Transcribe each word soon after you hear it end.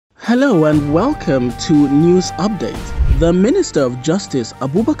Hello and welcome to News Update. The Minister of Justice,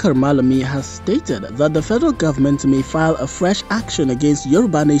 Abubakar Malami, has stated that the federal government may file a fresh action against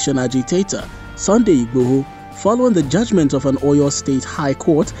Yoruba Nation agitator Sunday Igboho following the judgment of an Oyo State High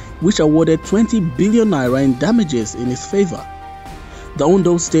Court which awarded 20 billion naira in damages in his favor. The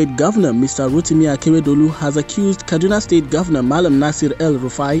Ondo State Governor, Mr. Rotimi Akeredolu, has accused Kaduna State Governor Malam Nasir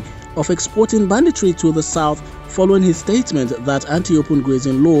El-Rufai of exporting banditry to the south following his statement that anti-open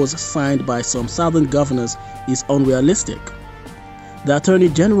grazing laws signed by some southern governors is unrealistic. The Attorney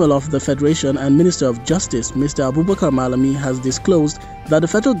General of the Federation and Minister of Justice, Mr. Abubakar Malami, has disclosed that the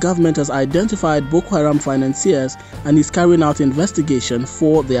federal government has identified Boko Haram financiers and is carrying out investigation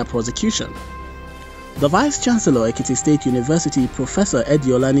for their prosecution. The Vice-Chancellor, Ekiti State University, Professor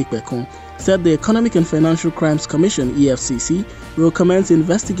Ediola Nikbekun, said the Economic and Financial Crimes Commission (EFCC) will commence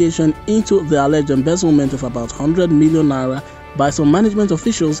investigation into the alleged embezzlement of about 100 million naira by some management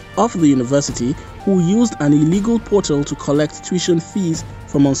officials of the university who used an illegal portal to collect tuition fees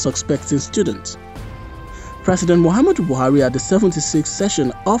from unsuspecting students. President Muhammadu Buhari at the 76th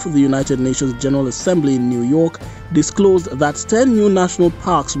session of the United Nations General Assembly in New York disclosed that 10 new national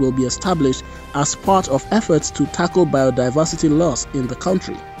parks will be established as part of efforts to tackle biodiversity loss in the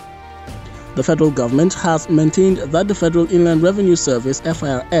country. The federal government has maintained that the Federal Inland Revenue Service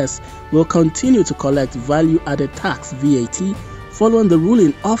 (FIRS) will continue to collect value-added tax (VAT) following the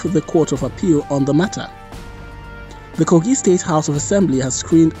ruling of the Court of Appeal on the matter. The Kogi State House of Assembly has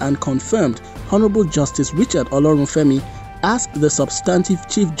screened and confirmed Honorable Justice Richard Olorunfemi as the substantive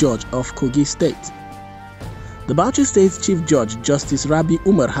Chief Judge of Kogi State. The Bauchi State Chief Judge, Justice Rabi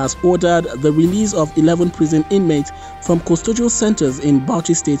Umar, has ordered the release of 11 prison inmates from custodial centers in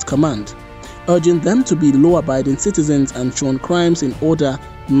Bauchi State Command, urging them to be law-abiding citizens and shown crimes in order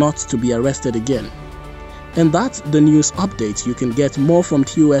not to be arrested again. And that's the news update. You can get more from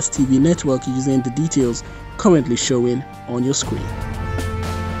TOSTV network using the details currently showing on your screen.